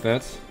selfie with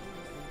it.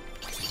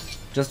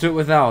 Just do it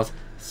without.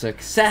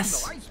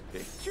 Success! Nice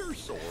picture,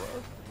 Sora.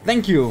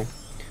 Thank you.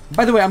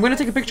 By the way, I'm gonna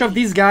take a picture of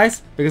these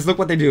guys because look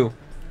what they do.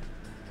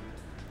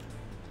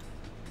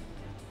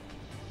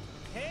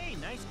 Hey,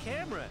 nice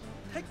camera.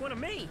 Take one of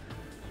me.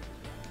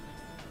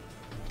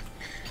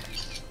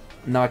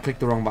 Now I clicked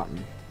the wrong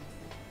button.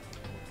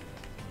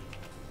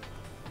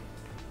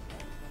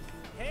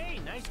 Hey,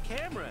 nice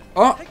camera.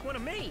 Oh! Take one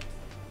of me.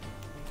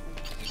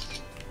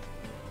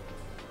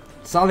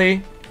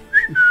 Sully!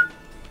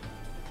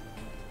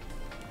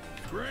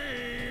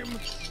 Scream!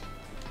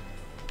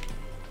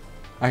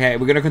 Okay,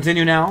 we're gonna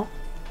continue now.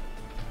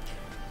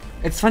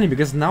 It's funny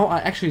because now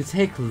I actually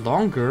take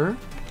longer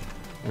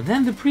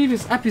than the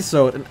previous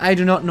episode and I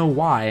do not know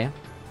why.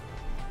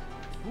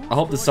 I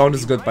hope the sound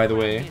is good, by the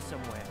way.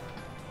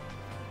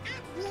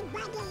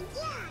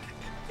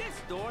 This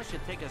door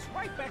should take us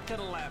right back to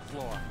the lab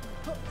floor.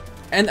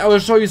 And I will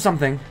show you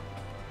something.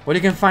 What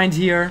you can find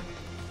here.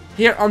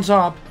 Here on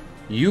top,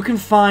 you can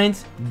find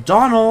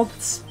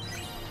Donald's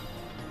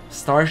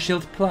Star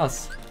Shield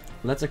Plus.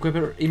 Let's equip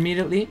it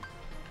immediately.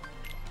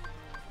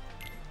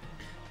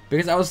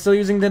 Because I was still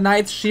using the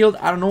Knight's Shield,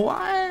 I don't know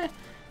why.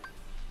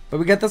 But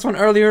we got this one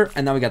earlier,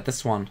 and now we got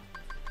this one.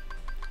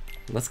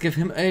 Let's give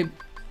him a...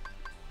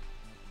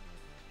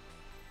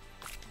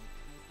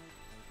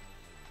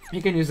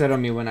 He can use that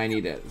on me when I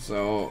need it,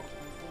 so...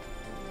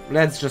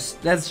 Let's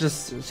just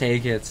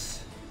take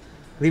it.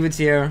 Leave it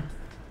here.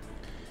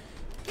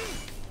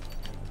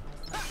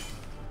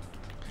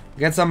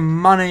 Get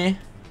some money.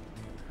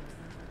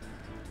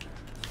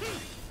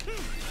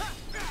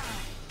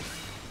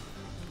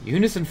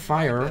 Unison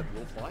Fire.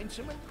 We'll find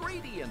some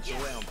ingredients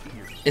around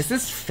here. Is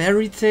this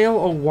fairy tale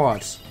or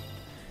what?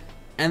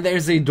 And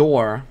there's a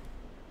door.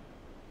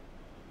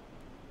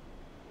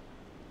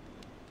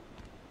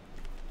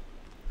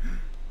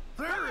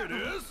 There it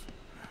is!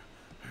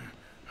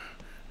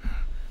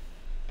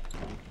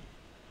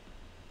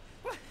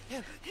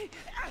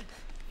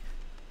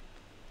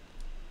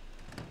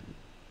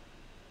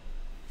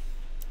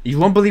 You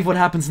won't believe what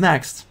happens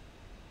next.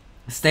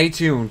 Stay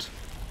tuned.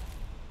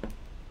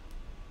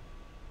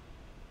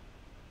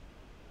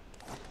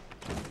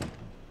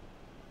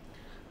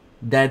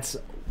 That's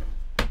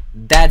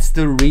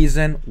the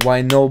reason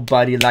why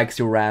nobody likes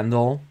you,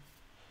 Randall.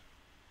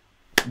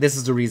 This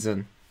is the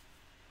reason.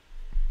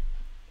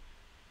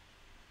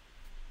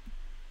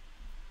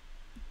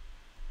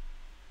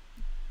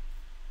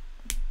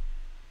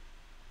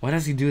 Why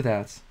does he do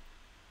that?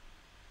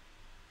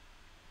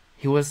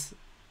 He was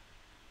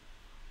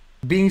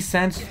being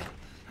sent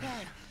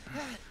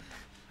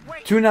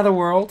to another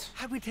world.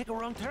 How'd we take a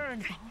wrong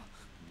turn?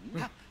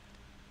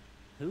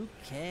 Who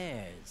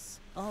cares?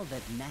 All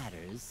that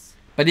matters.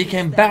 But he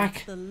came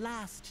back. The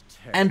last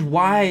turn. And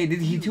why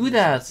did he do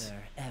that?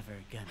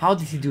 How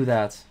did he do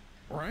that?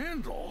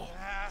 Randall!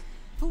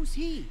 Who's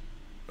he?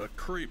 A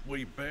creep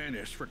we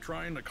banished for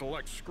trying to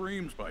collect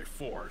screams by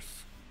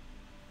force.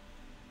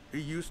 He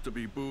used to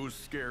be Boo's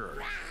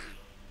scarer.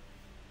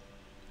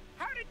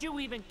 How did you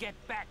even get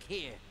back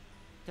here?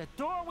 The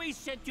door we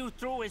sent you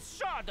through is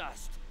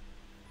sawdust.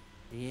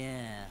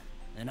 Yeah,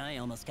 and I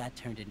almost got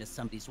turned into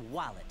somebody's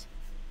wallet.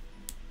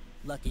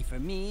 Lucky for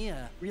me,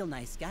 a real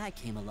nice guy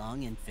came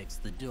along and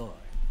fixed the door.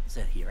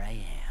 So here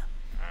I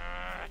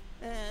am.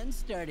 And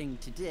starting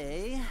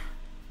today,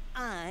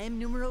 I'm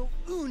numero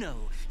uno,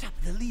 top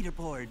of the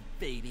leaderboard,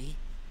 baby.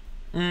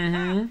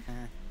 Mm-hmm.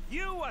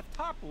 You a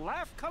top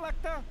laugh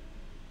collector?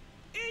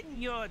 In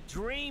your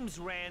dreams,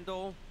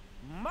 Randall.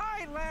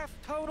 My laugh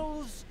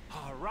totals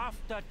are off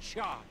the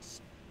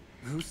charts.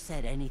 Who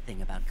said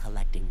anything about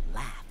collecting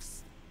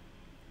laughs?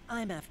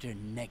 I'm after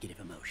negative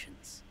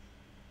emotions.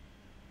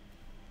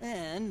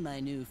 And my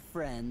new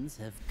friends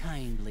have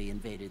kindly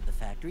invaded the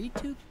factory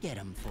to get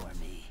them for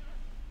me.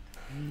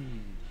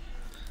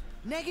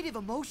 Negative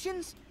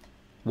emotions?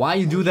 Why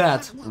you do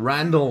that,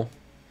 Randall?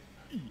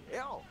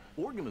 Yeah,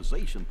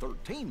 Organization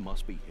 13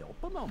 must be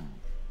helping them.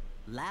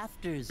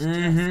 Laughter's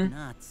just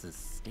not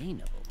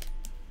sustainable.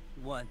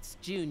 Once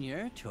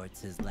Junior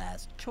torts his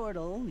last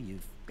chortle,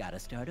 you've got to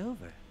start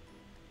over.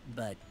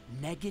 But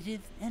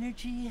negative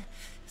energy,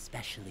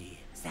 especially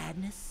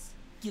sadness,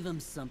 give them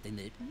something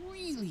that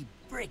really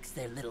breaks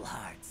their little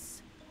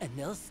hearts. And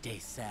they'll stay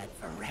sad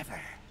forever.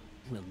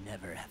 We'll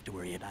never have to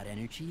worry about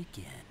energy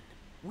again.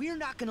 We're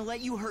not gonna let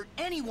you hurt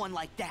anyone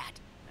like that.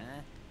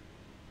 Huh?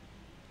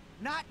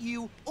 Not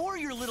you or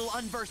your little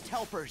unversed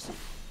helpers.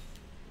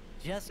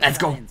 Just Let's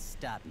try go. and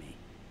stop me.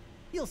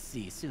 You'll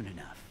see soon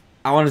enough.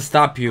 I want to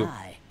stop you.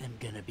 I am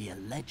gonna be a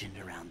legend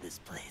around this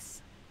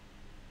place.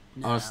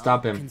 I want to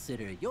stop him.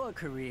 Consider your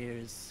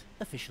careers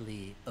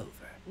officially over.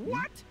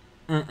 What?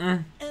 And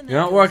You're that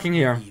not goes working for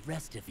here. The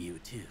rest of you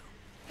too.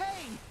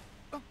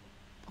 Hey!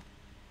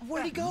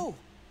 Where'd he go?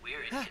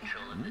 We're in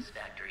control of this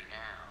factory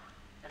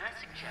now, and I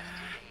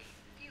suggested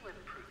a few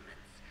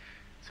improvements.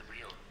 Some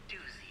real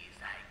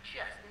doozies I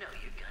just know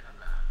you're gonna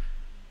love.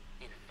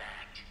 In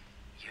fact,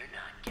 you're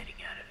not getting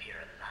out of here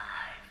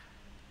alive.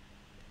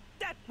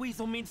 That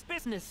weasel means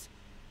business.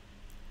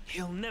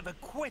 He'll never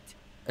quit.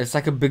 It's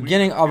like a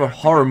beginning of a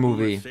horror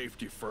movie.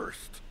 Safety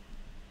first.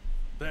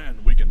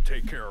 Then we can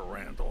take care of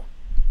Randall.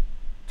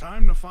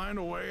 Time to find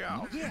a way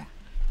out. Yeah.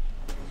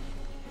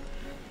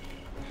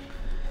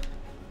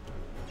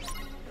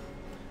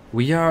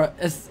 We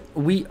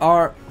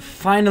are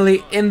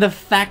finally in the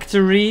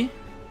factory,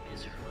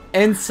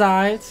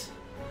 inside.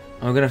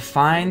 And we're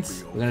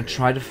gonna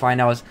try to find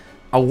out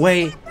a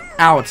way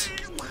out.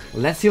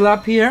 Let's heal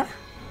up here.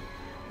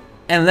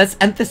 And let's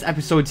end this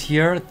episode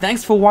here.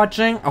 Thanks for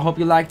watching. I hope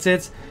you liked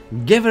it.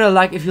 Give it a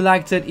like if you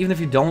liked it. Even if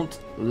you don't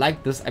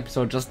like this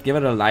episode, just give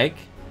it a like.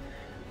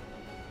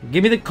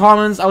 Give me the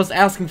comments I was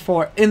asking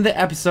for in the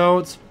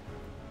episode.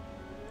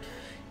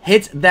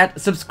 Hit that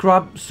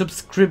subscribe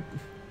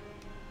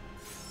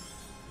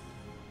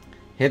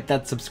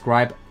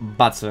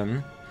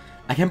button.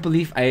 I can't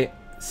believe I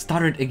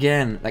started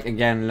again. Like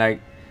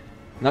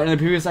not in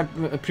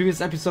the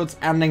previous episode's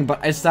ending,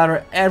 but I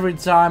stutter every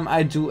time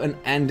I do an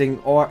ending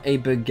or a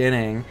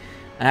beginning.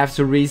 I have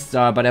to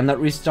restart, but I'm not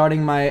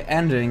restarting my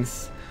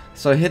endings.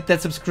 So hit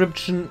that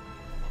subscription.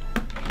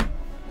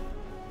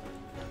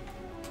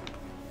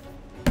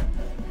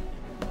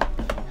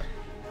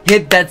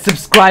 Hit that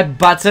subscribe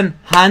button,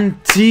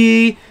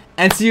 hunty,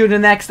 and see you in the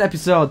next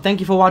episode. Thank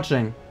you for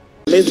watching.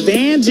 Miss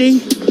Vanjie.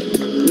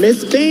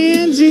 Miss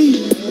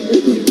Vanjie.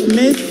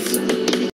 Miss